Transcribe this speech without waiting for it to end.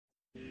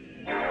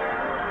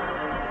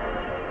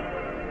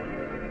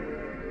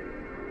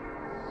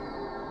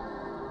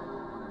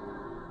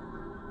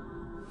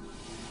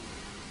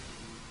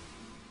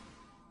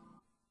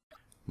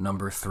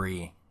Number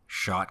 3.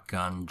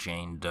 Shotgun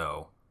Jane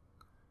Doe.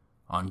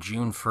 On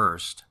June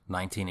 1st,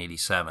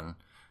 1987,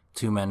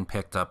 two men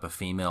picked up a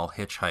female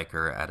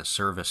hitchhiker at a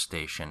service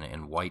station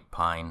in White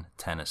Pine,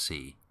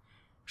 Tennessee.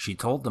 She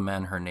told the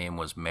men her name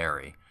was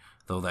Mary,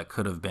 though that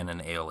could have been an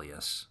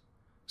alias.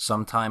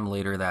 Sometime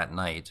later that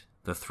night,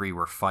 the three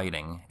were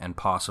fighting, and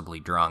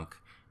possibly drunk,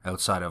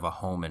 outside of a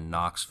home in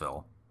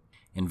Knoxville.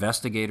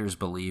 Investigators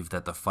believe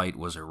that the fight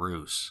was a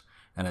ruse,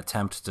 an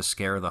attempt to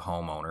scare the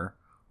homeowner,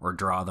 or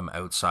draw them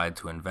outside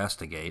to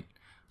investigate,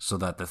 so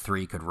that the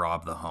three could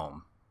rob the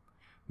home.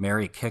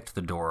 Mary kicked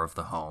the door of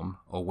the home,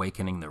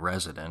 awakening the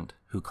resident,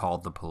 who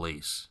called the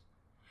police.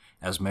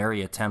 As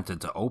Mary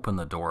attempted to open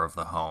the door of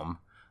the home,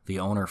 the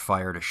owner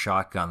fired a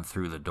shotgun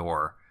through the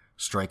door,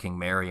 striking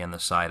Mary in the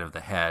side of the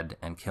head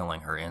and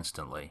killing her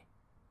instantly.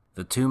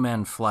 The two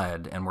men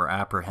fled and were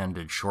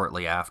apprehended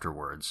shortly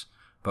afterwards,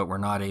 but were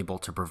not able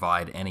to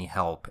provide any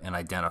help in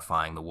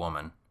identifying the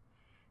woman.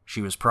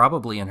 She was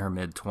probably in her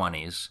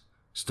mid-20s,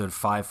 stood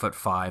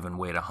 5'5" and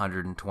weighed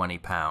 120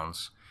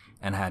 pounds,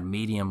 and had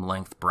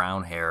medium-length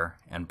brown hair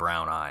and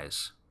brown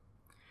eyes.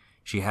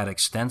 She had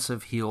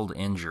extensive healed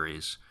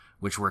injuries,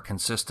 which were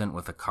consistent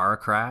with a car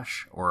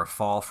crash or a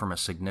fall from a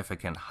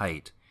significant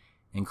height,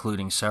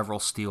 including several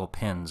steel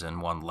pins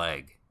in one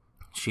leg.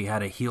 She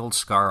had a healed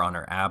scar on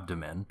her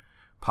abdomen,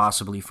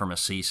 possibly from a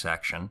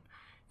C-section,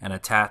 and a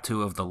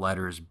tattoo of the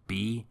letters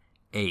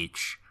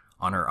B-H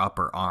on her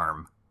upper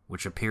arm,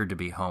 which appeared to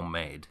be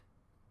homemade.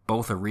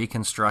 Both a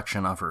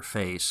reconstruction of her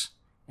face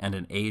and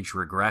an age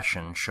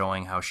regression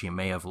showing how she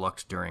may have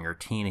looked during her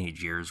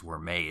teenage years were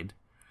made.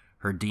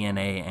 Her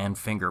DNA and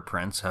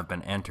fingerprints have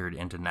been entered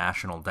into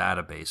national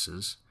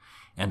databases,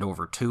 and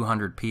over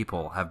 200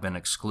 people have been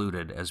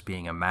excluded as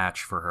being a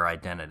match for her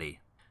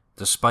identity.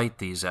 Despite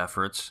these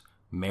efforts,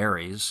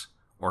 Mary's,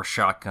 or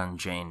Shotgun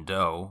Jane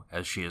Doe,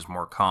 as she is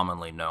more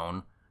commonly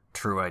known,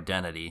 true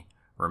identity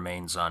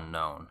remains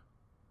unknown.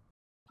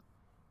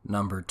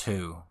 Number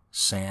 2.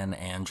 San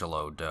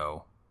Angelo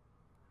Doe.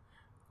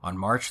 On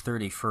March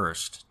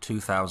 31st,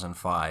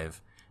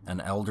 2005, an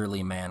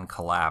elderly man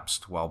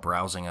collapsed while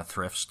browsing a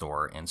thrift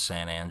store in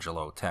San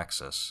Angelo,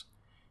 Texas.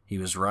 He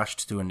was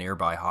rushed to a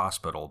nearby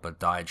hospital but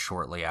died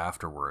shortly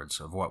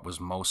afterwards of what was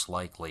most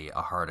likely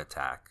a heart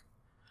attack.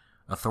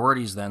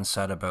 Authorities then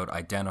set about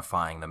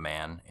identifying the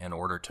man in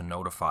order to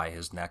notify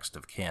his next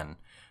of kin,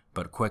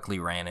 but quickly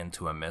ran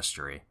into a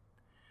mystery.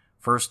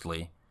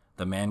 Firstly,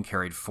 the man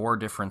carried 4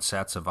 different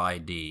sets of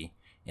ID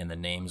in the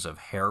names of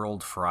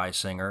Harold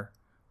Freisinger,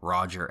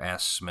 Roger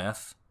S.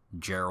 Smith,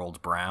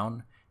 Gerald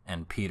Brown,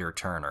 and Peter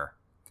Turner.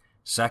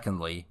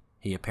 Secondly,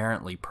 he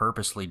apparently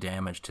purposely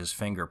damaged his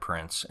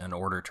fingerprints in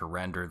order to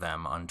render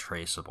them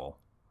untraceable.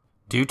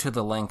 Due to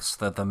the lengths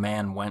that the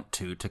man went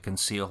to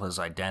conceal his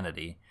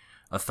identity,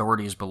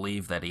 authorities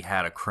believe that he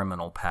had a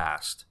criminal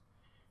past.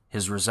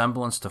 His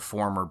resemblance to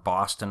former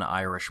Boston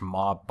Irish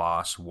mob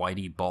boss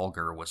Whitey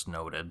Bulger was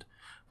noted,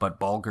 but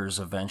Bulger's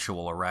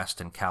eventual arrest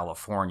in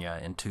California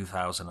in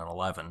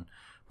 2011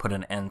 put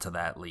an end to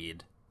that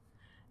lead.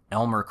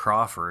 Elmer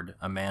Crawford,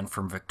 a man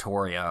from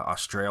Victoria,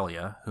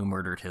 Australia, who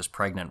murdered his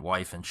pregnant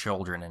wife and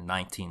children in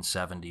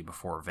 1970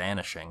 before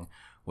vanishing,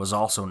 was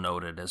also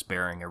noted as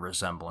bearing a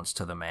resemblance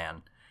to the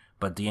man,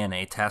 but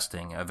DNA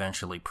testing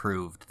eventually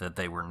proved that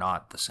they were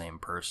not the same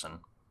person.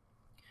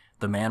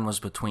 The man was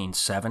between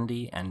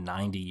 70 and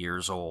 90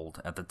 years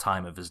old at the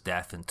time of his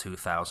death in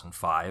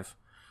 2005,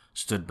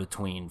 stood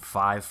between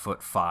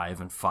 5'5"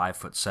 and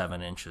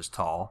 5'7" inches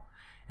tall,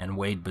 and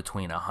weighed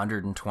between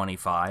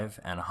 125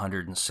 and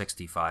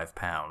 165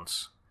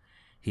 pounds.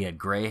 He had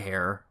gray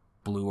hair,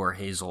 blue or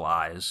hazel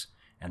eyes,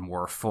 and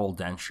wore full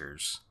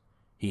dentures.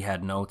 He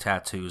had no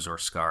tattoos or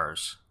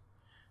scars.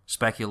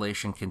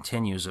 Speculation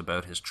continues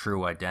about his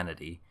true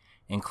identity,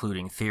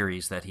 including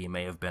theories that he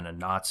may have been a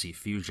Nazi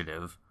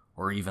fugitive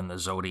or even the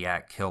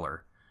Zodiac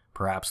Killer,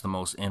 perhaps the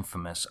most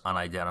infamous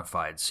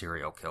unidentified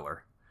serial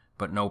killer.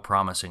 But no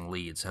promising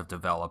leads have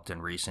developed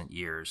in recent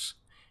years,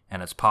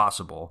 and it's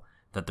possible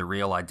that the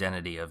real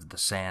identity of the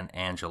San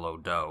Angelo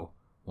Doe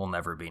will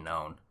never be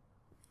known.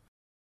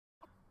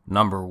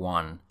 Number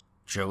 1.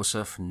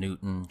 Joseph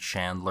Newton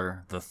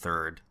Chandler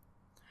III.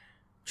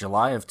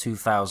 July of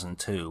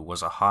 2002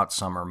 was a hot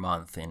summer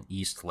month in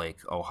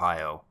Eastlake,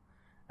 Ohio.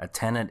 A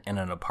tenant in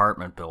an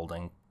apartment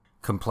building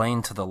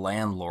complained to the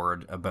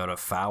landlord about a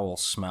foul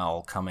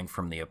smell coming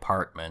from the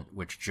apartment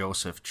which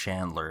Joseph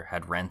Chandler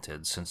had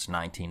rented since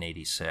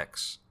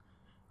 1986.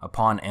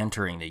 Upon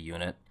entering the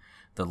unit,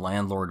 the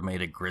landlord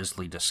made a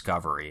grisly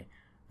discovery,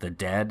 the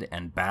dead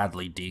and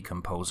badly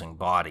decomposing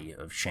body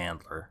of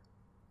Chandler.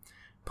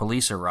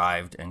 Police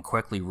arrived and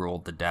quickly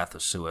ruled the death a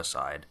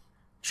suicide.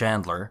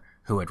 Chandler,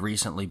 who had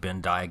recently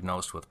been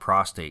diagnosed with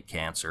prostate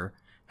cancer,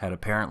 had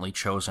apparently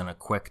chosen a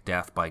quick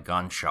death by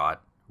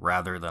gunshot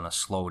rather than a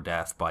slow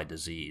death by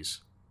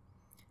disease.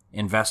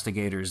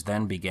 Investigators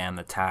then began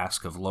the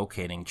task of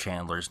locating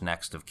Chandler's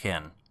next of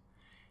kin.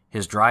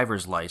 His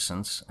driver's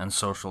license and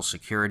social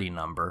security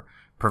number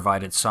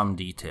provided some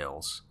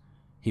details.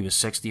 He was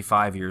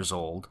 65 years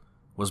old,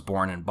 was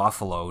born in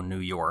Buffalo, New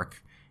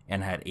York,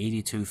 and had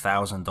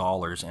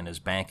 $82,000 in his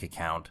bank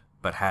account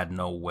but had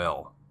no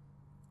will.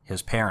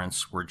 His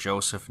parents were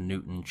Joseph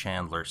Newton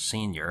Chandler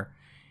Sr.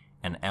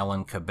 and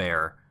Ellen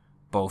Cabert,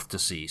 both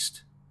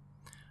deceased.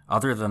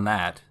 Other than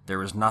that, there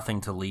was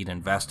nothing to lead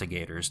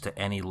investigators to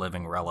any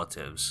living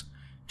relatives.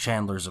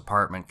 Chandler's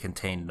apartment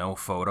contained no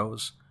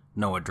photos,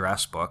 no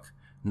address book,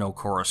 no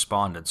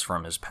correspondence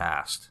from his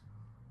past.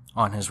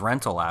 On his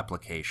rental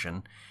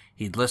application,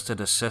 he'd listed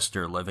a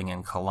sister living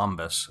in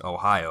Columbus,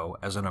 Ohio,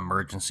 as an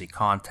emergency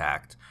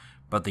contact,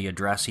 but the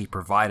address he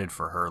provided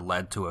for her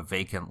led to a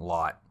vacant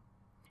lot.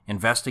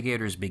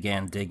 Investigators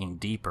began digging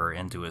deeper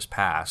into his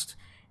past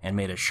and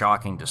made a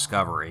shocking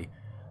discovery.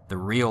 The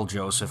real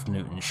Joseph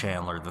Newton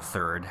Chandler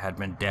III had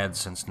been dead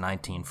since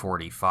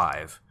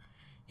 1945.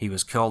 He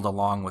was killed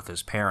along with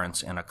his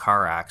parents in a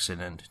car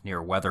accident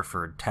near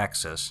Weatherford,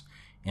 Texas,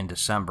 in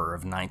December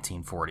of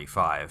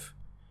 1945.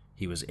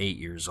 He was 8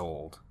 years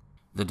old.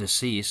 The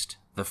deceased,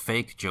 the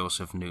fake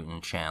Joseph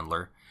Newton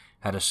Chandler,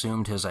 had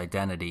assumed his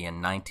identity in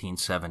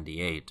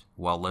 1978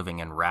 while living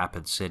in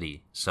Rapid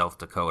City, South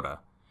Dakota.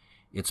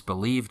 It's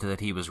believed that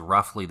he was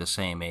roughly the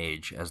same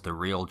age as the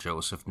real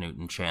Joseph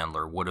Newton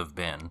Chandler would have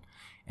been,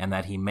 and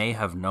that he may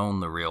have known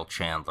the real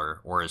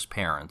Chandler or his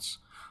parents,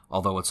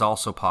 although it's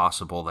also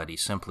possible that he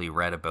simply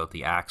read about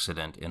the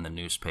accident in the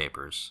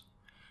newspapers.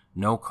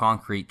 No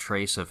concrete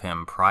trace of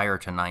him prior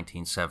to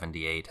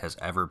 1978 has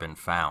ever been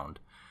found,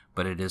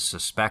 but it is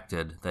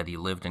suspected that he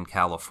lived in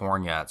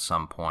California at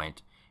some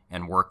point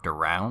and worked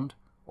around,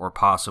 or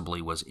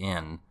possibly was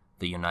in,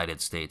 the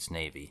United States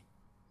Navy.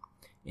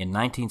 In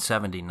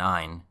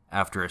 1979,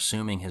 after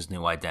assuming his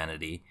new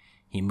identity,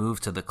 he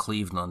moved to the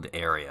Cleveland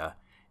area,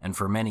 and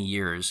for many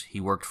years he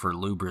worked for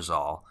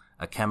Lubrizol,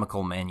 a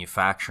chemical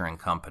manufacturing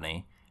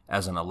company,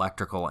 as an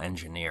electrical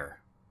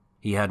engineer.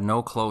 He had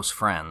no close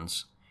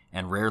friends,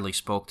 and rarely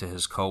spoke to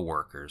his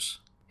co-workers.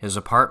 His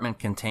apartment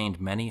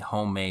contained many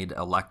homemade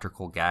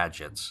electrical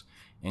gadgets,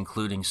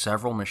 including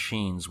several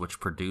machines which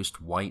produced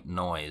white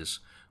noise,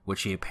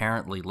 which he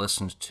apparently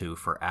listened to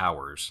for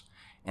hours,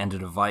 and a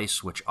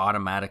device which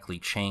automatically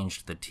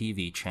changed the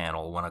TV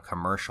channel when a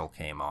commercial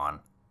came on.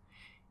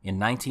 In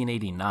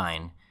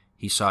 1989,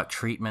 he sought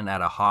treatment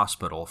at a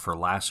hospital for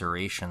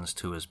lacerations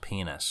to his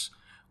penis,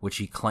 which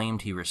he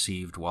claimed he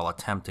received while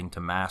attempting to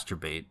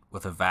masturbate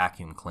with a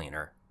vacuum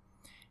cleaner.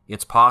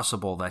 It's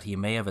possible that he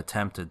may have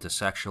attempted to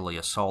sexually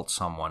assault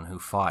someone who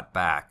fought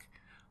back,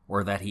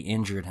 or that he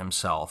injured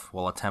himself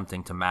while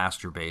attempting to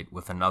masturbate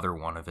with another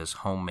one of his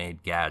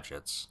homemade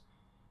gadgets.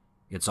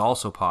 It's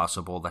also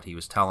possible that he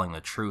was telling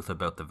the truth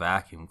about the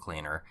vacuum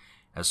cleaner,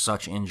 as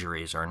such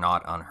injuries are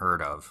not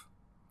unheard of.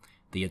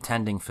 The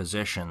attending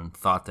physician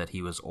thought that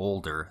he was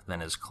older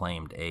than his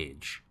claimed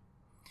age.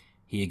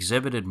 He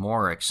exhibited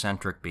more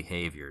eccentric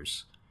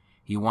behaviors.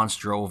 He once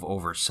drove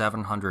over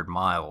 700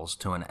 miles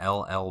to an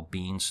LL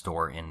Bean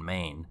store in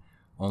Maine,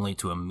 only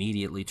to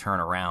immediately turn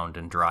around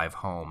and drive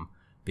home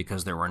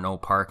because there were no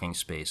parking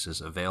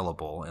spaces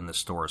available in the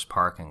store's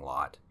parking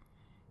lot.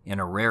 In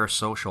a rare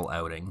social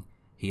outing,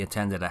 he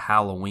attended a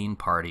Halloween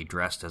party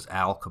dressed as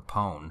Al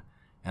Capone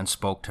and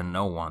spoke to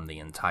no one the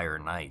entire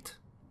night.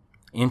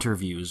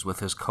 Interviews with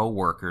his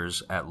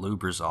co-workers at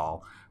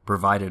Lubrizol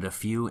provided a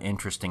few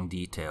interesting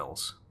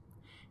details.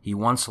 He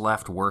once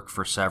left work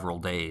for several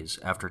days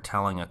after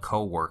telling a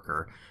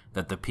co-worker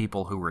that the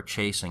people who were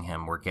chasing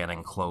him were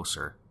getting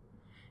closer.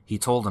 He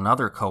told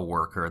another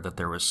co-worker that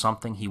there was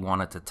something he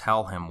wanted to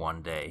tell him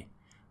one day,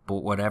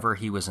 but whatever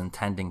he was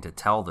intending to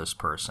tell this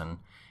person,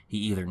 he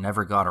either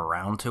never got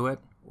around to it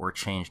or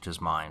changed his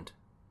mind.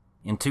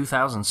 In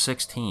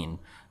 2016,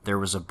 there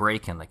was a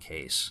break in the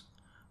case.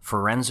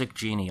 Forensic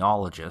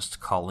genealogist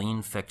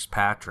Colleen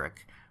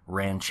Fitzpatrick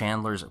ran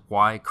Chandler's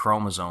Y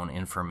chromosome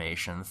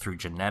information through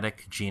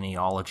genetic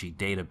genealogy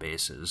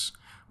databases,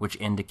 which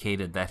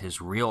indicated that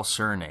his real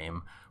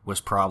surname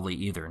was probably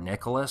either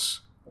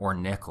Nicholas or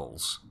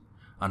Nichols.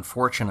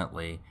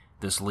 Unfortunately,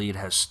 this lead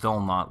has still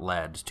not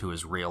led to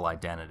his real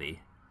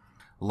identity.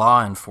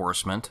 Law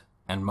enforcement,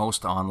 and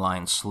most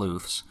online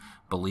sleuths,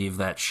 believe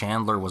that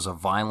Chandler was a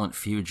violent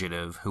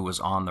fugitive who was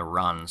on the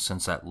run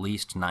since at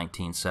least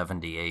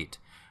 1978,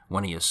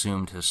 when he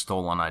assumed his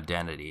stolen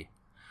identity.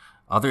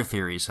 Other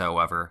theories,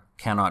 however,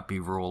 cannot be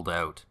ruled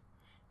out.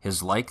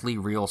 His likely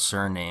real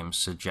surname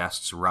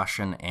suggests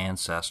Russian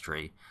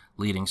ancestry,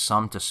 leading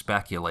some to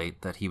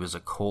speculate that he was a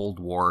Cold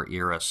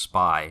War-era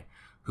spy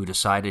who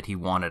decided he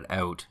wanted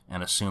out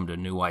and assumed a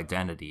new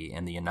identity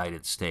in the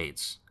United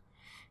States.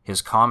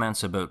 His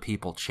comments about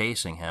people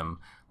chasing him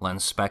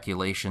lend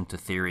speculation to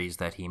theories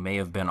that he may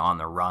have been on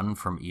the run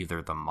from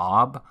either the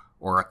mob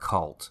or a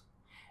cult.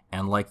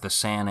 And like the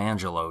San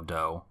Angelo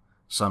doe,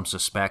 some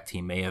suspect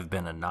he may have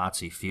been a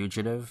Nazi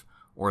fugitive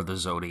or the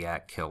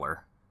Zodiac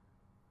Killer.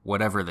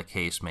 Whatever the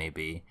case may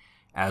be,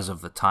 as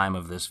of the time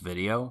of this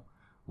video,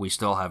 we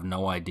still have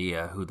no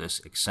idea who this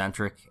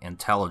eccentric,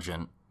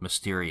 intelligent,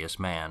 mysterious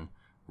man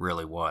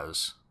really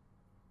was.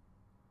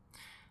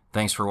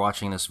 Thanks for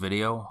watching this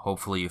video.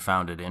 Hopefully you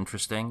found it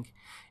interesting.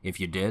 If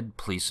you did,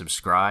 please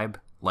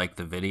subscribe, like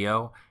the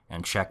video,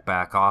 and check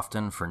back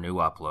often for new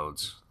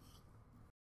uploads.